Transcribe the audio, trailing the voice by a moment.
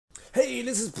Hey,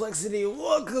 this is PLexiety.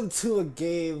 Welcome to a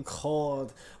game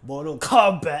called Mortal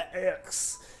Kombat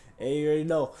X. And you already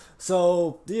know.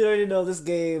 So, you already know this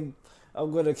game.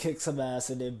 I'm gonna kick some ass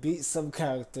and then beat some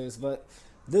characters. But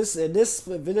in this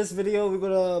video, we're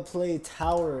gonna play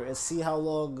tower and see how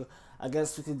long. I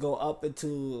guess we can go up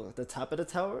into the top of the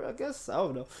tower. I guess I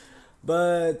don't know.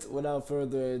 But without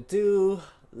further ado,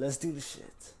 let's do the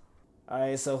shit.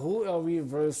 Alright, so who are we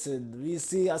versing?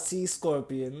 I see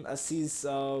Scorpion. I see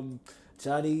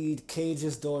Johnny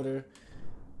Cage's daughter.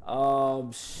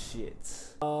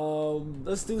 Shit.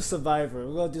 Let's do Survivor.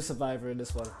 We're gonna do Survivor in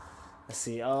this one. Let's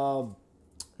see.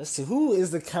 Who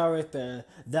is the character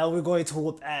that we're going to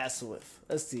whoop ass with?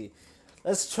 Let's see.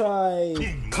 Let's try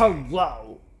Kung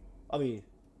Lao. I mean,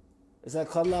 is that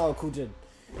Kung Lao or Kujin?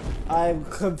 I'm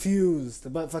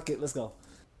confused, but fuck it. Let's go.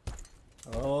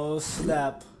 Oh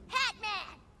snap.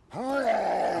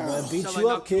 I'm gonna beat you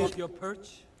up, kid. Off your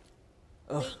perch?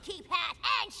 We keep hat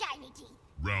and shiny teeth.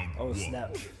 Round Oh one.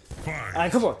 snap. Fight.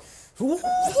 Alright, come on.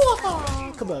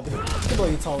 Come on, baby. Come on,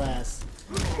 you tall ass.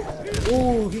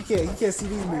 Ooh, he can't see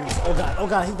these moves. Oh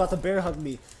god, he's about to bear hug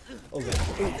me. Oh god.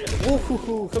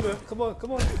 Ooh, come here, come on.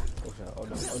 Oh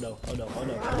no. Come on.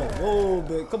 Whoa,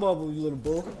 man. Come on, you little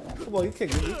bull. Come on, you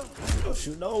can't get me. Oh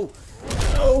shoot, no.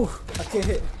 I can't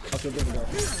hit. Okay, there we go.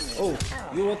 Oh,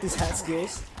 you want these hat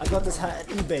skills? I got this hat at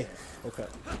eBay. Okay.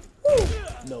 Woo.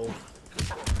 No.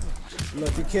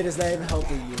 Look, your kid is not even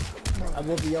helping you. I'm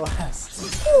whooping your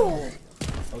ass. Woo.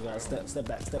 Oh god, step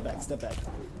back.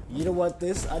 You don't want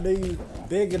this? I know you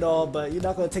big and all, but you're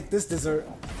not gonna take this dessert.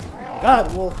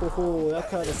 God, whoa, that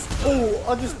kind of. Oh,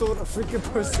 I just threw a freaking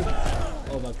person.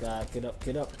 Oh my god, get up.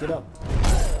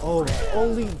 Oh,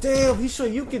 only damn, he's sure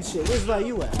you can shit. Where's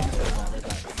you at?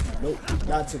 Nope,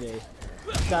 not today.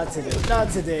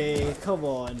 Come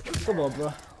on,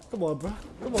 bro.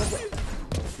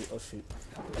 Oh shoot.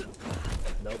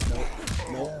 Nope.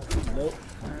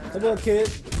 Come on, kid.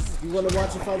 You wanna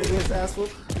watch your father get his ass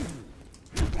whooped?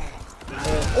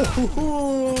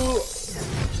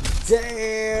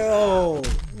 Damn!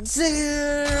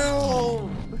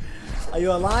 Are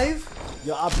you alive?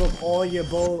 Yo, I broke all your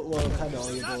bones. Well, kind of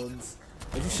all your bones.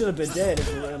 But you should have been dead if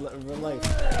you were in real life.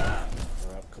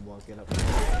 Alright, come on, get up.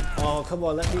 Oh, come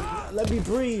on, let me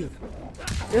breathe.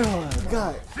 Oh,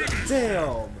 God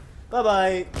damn.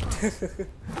 Bye-bye.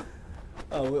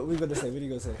 Oh, what are we gonna say? What are you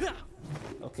gonna say?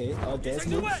 Okay, dance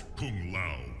moves. Kung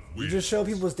Lao You wins. just show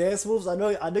people's dance moves. I know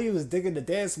you was digging the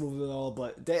dance moves and all,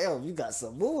 but damn, you got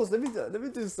some moves. Let me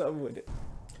do something with it.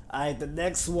 Alright, the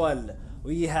next one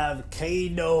we have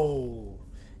Kano.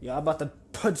 Yo, I'm about to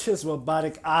punch his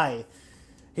robotic eye.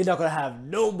 He's not gonna have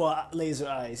no more laser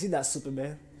eyes. He's not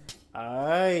Superman.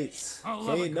 Alright,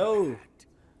 Kano.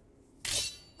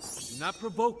 Do not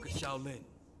provoke, Shaolin.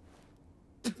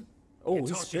 Oh, You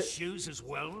he's taught your shit. shoes as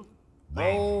well?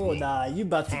 Oh, nah, you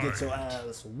about to get your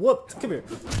ass whooped. Come here.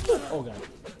 Oh, God.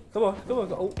 Come on.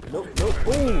 Oh, nope.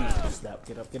 Oh, snap.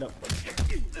 Get up. Come on.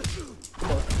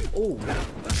 Oh.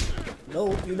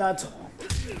 No, you're not.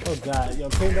 Oh, God. Yo,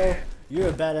 Kano, you're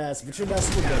a badass, but you're not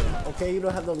Superman. Okay, you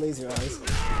don't have no laser eyes.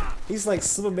 He's like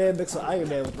Superman mixed with Iron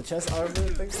Man with the chest armor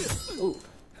and things. Ooh.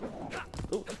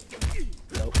 Nope.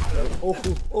 Oh,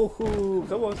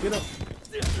 come on, get up.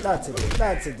 Not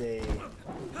today.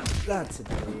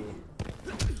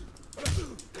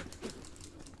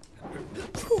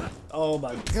 Oh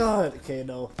my god,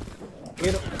 Kano,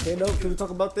 can we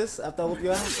talk about this after I whoop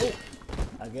your ass? Oh,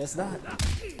 I guess not.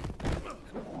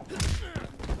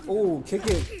 Oh, kick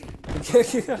it.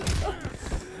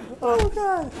 Oh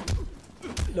god.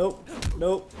 Nope.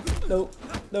 Oh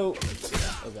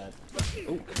god.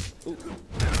 Ooh.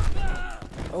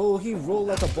 Oh, he rolled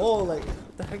like a ball. Like,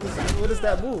 what the heck is that? What is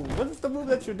that move? What is the move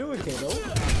that you're doing, Kano?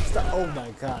 Stop. Oh my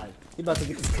god. He about to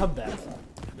get this comeback.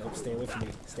 Nope, stay away from me.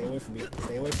 Stay away from me.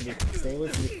 Stay away from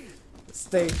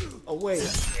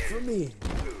me.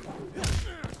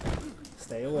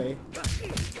 Stay away.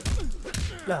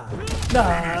 Nah,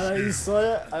 you saw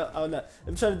that? I'm not.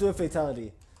 I'm trying to do a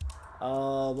fatality.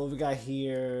 What we got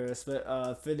here?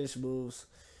 Finishing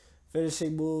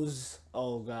moves.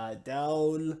 Oh god.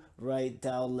 Down, right,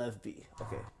 down, left B.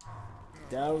 Okay.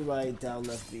 Down, right, down,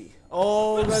 left B.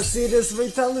 Oh, let's see this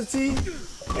fatality.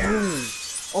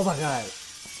 Oh my god.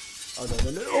 Oh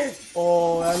no.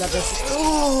 Oh, I'm not gonna see.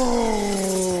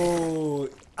 Oh,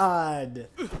 odd.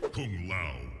 Kung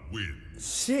Lao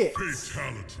wins. Shit.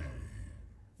 Fatality.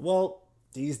 Well,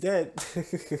 he's dead.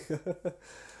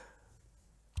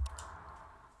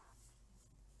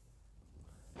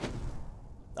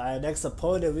 Alright, next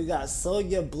opponent, we got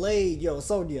Sonya Blade. Yo,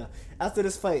 Sonya, after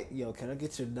this fight, yo, can I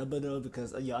get your number though?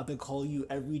 Because, yo, I've been calling you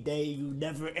every day. You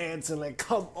never answer. Like,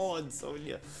 come on,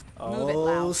 Sonya. Move it, Oh,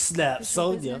 Lau. snap.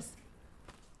 Official Sonya.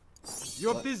 business?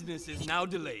 Your business is now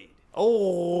delayed.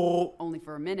 Oh. Only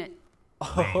for a minute.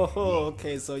 Oh,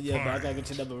 okay, so yeah, but I gotta get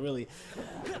your number, really.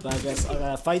 But I guess I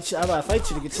gotta fight you. I gotta fight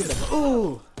you to get your number.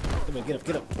 Ooh! Come on, get up,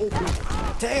 get up. Ooh,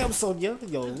 ooh. Damn, Sonya.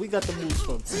 Yo, we got the moves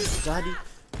from Johnny.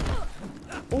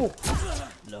 Ooh.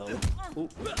 No. Ooh.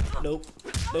 Nope.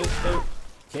 Nope, nope.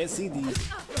 Can't see these.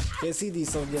 Can't see these,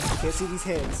 Sonya. Can't see these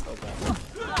hands. Okay.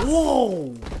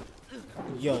 Whoa!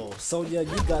 Yo, Sonya,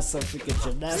 you got some freaking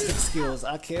gymnastic skills.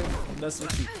 I can't mess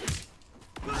with you.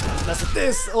 Mess with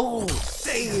this. Oh,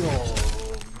 damn.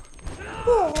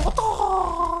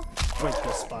 Oh, break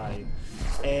your spine.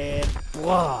 And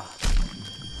blah.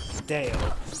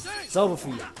 Damn. It's over for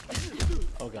you.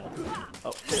 Oh god.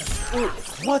 Oh. Ooh,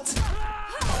 what?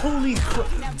 Holy crap.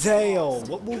 Damn.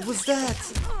 What move was that?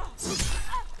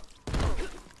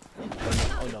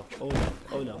 Oh no. Oh no.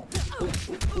 Oh no. Ooh,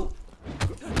 ooh, ooh.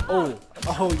 Oh.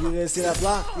 Oh, you didn't see that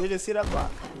block? You didn't see that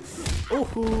block?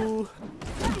 Ooh.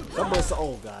 Come on.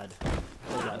 Oh god.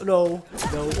 Oh god. No.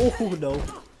 No. Oh no.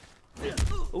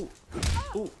 Ooh.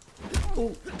 Ooh.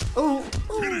 Ooh. Ooh.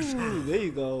 Ooh. There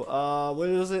you go. What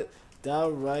was it?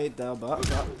 Down right, down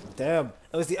bottom. Damn.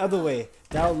 It was the other way.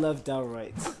 Down left, down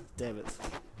right. Damn it.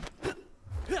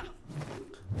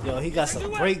 Yo, he got some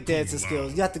breakdancing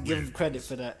skills. You have to give him credit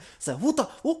for that. It's like, woo-ta,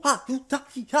 woo-ha, woo-ta,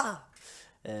 hee-ha.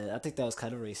 And I think that was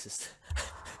kind of racist.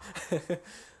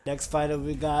 Next fighter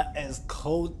we got is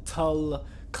Kotal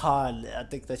Khan. I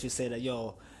think that you say that.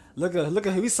 Yo, look at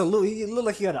him. He salute. He look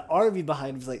like he had an army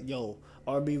behind him. He's like, yo,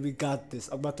 army, we got this.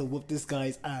 I'm about to whoop this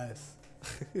guy's ass.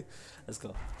 Let's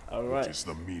go. All right. What is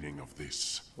the meaning of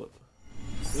this? What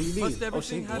do you mean? Must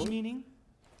everything have mean? meaning?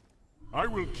 I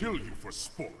will kill you for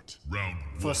sport. Round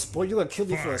For a one. sport? You gonna kill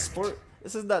me for a sport?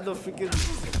 This is not no freaking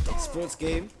sports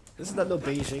game. This is not no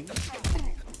Beijing.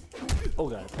 Oh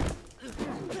god.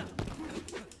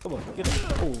 Come on, get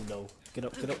up. Oh no. Get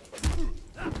up, get up.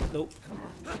 Nope.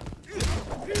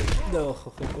 No.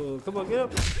 Come on, get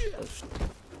up.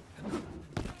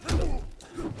 Oh, no.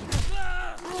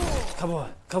 Come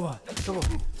on, come on, come on.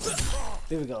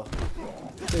 There we go.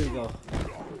 There we go.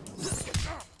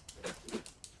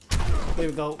 There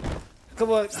we go.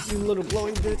 Come on, you little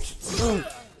glowing bitch.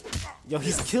 Yo,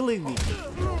 he's killing me.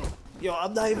 Yo,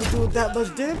 I'm not even doing that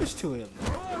much damage to him.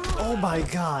 Oh my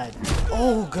god.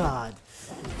 Oh god.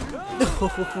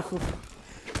 No.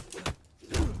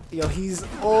 Yo, he's.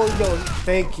 Oh, yo,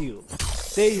 thank you.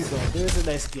 There you go. There's a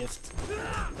nice gift.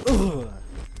 Ugh.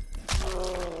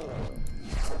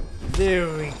 There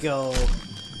we go.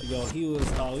 Yo, he was.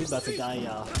 Oh, he's about to die,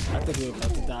 y'all. I think we're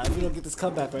about to die. If we don't get this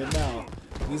comeback right now,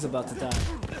 he's about to die.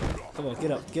 Come on,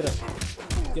 get up, get up,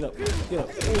 get up, get up.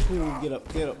 Ooh, get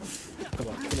up, get up. Come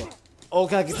on, come on. Oh,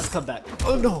 gotta get this comeback.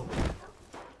 Oh no,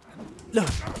 no,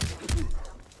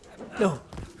 no,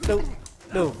 no,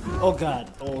 no. Oh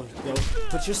god. Oh, yo,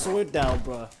 put your sword down,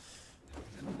 bruh.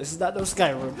 This is not no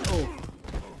Skyrim. Oh,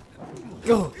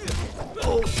 go.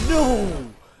 Oh no.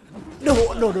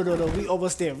 No, no, no, no, no. We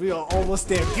almost there. We are almost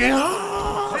there.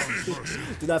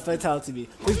 Do not fatality me.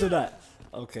 Please do not.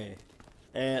 Okay.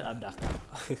 And I'm knocked out.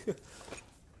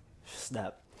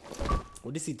 Snap.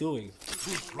 What is he doing?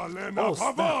 Oh,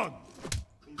 snap.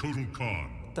 Kotal Khan.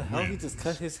 What the hell? He just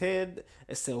cut his hand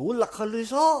and said, Wula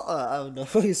Khalisha? I don't know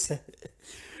what he said.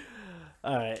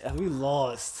 Alright, we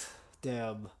lost.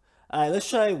 Damn. Alright, let's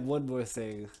try one more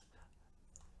thing.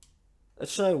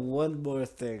 Let's try one more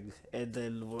thing, and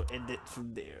then we'll end it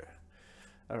from there.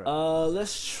 Alright.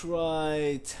 Let's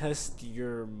try test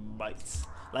your might.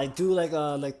 Like do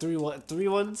like three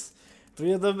ones,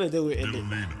 three of them, and then we end it.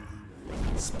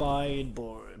 Spine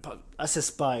board. I said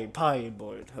spine, pine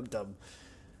board. I'm dumb.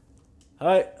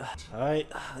 Alright, alright.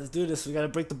 Let's do this. We gotta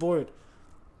break the board.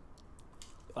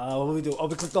 What do we do? Oh,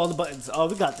 we clicked all the buttons. Oh,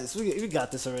 we got this. We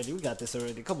got this already. We got this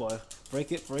already. Come on.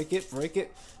 Break it, break it, break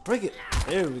it, break it.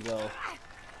 There we go.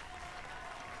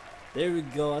 There we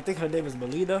go. I think her name is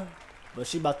Melina, but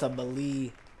she about to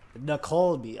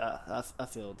call me. I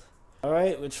failed.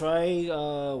 Alright, we're trying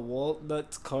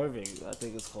walnut carving, I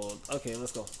think it's called. Okay,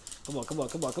 let's go. Come on, come on,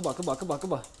 come on, come on, come on, come on,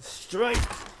 come on. Strike!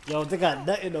 Yo, they got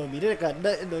nothing on me. They got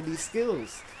nothing on these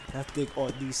skills. Nothing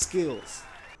on these skills.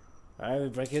 Alright, we're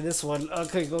breaking this one.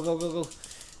 Okay, go, go, go, go.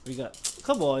 We got.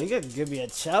 Come on, you gotta give me a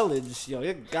challenge. Yo,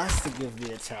 you got to give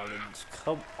me a challenge.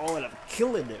 Come on, I'm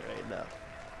killing it right now.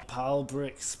 Pile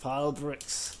bricks, pile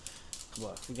bricks. Come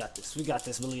on, we got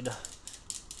this, Melina.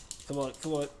 Come on,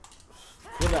 come on.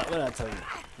 What did I tell you?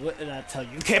 What did I tell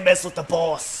you? You can't mess with the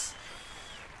boss.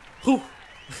 Whew.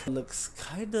 Looks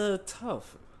kinda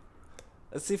tough.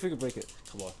 Let's see if we can break it.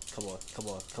 Come on, come on, come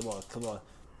on, come on, come on.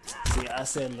 See, I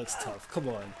said it looks tough. Come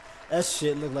on. That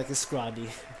shit look like it's scrawny.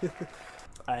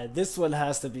 Alright, this one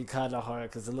has to be kinda hard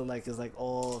because it look like it's like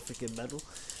all freaking metal.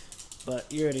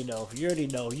 But you already know. You already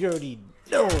know. You already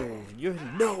know. You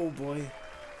already know, boy.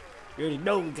 You already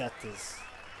know we got this.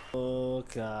 Oh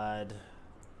god.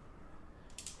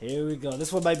 Here we go.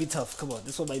 This one might be tough. Come on.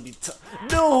 This one might be tough.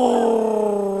 No!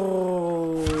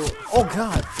 Oh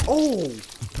god. Oh!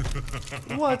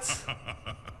 What?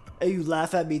 And you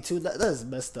laugh at me too? That is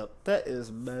messed up. That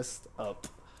is messed up.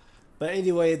 But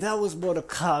anyway, that was Mortal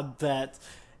Kombat.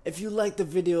 If you liked the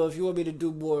video, if you want me to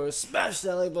do more, smash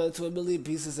that like button to 1,000,000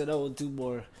 pieces and I will do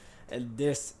more. And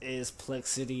this is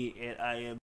PLexiety and I am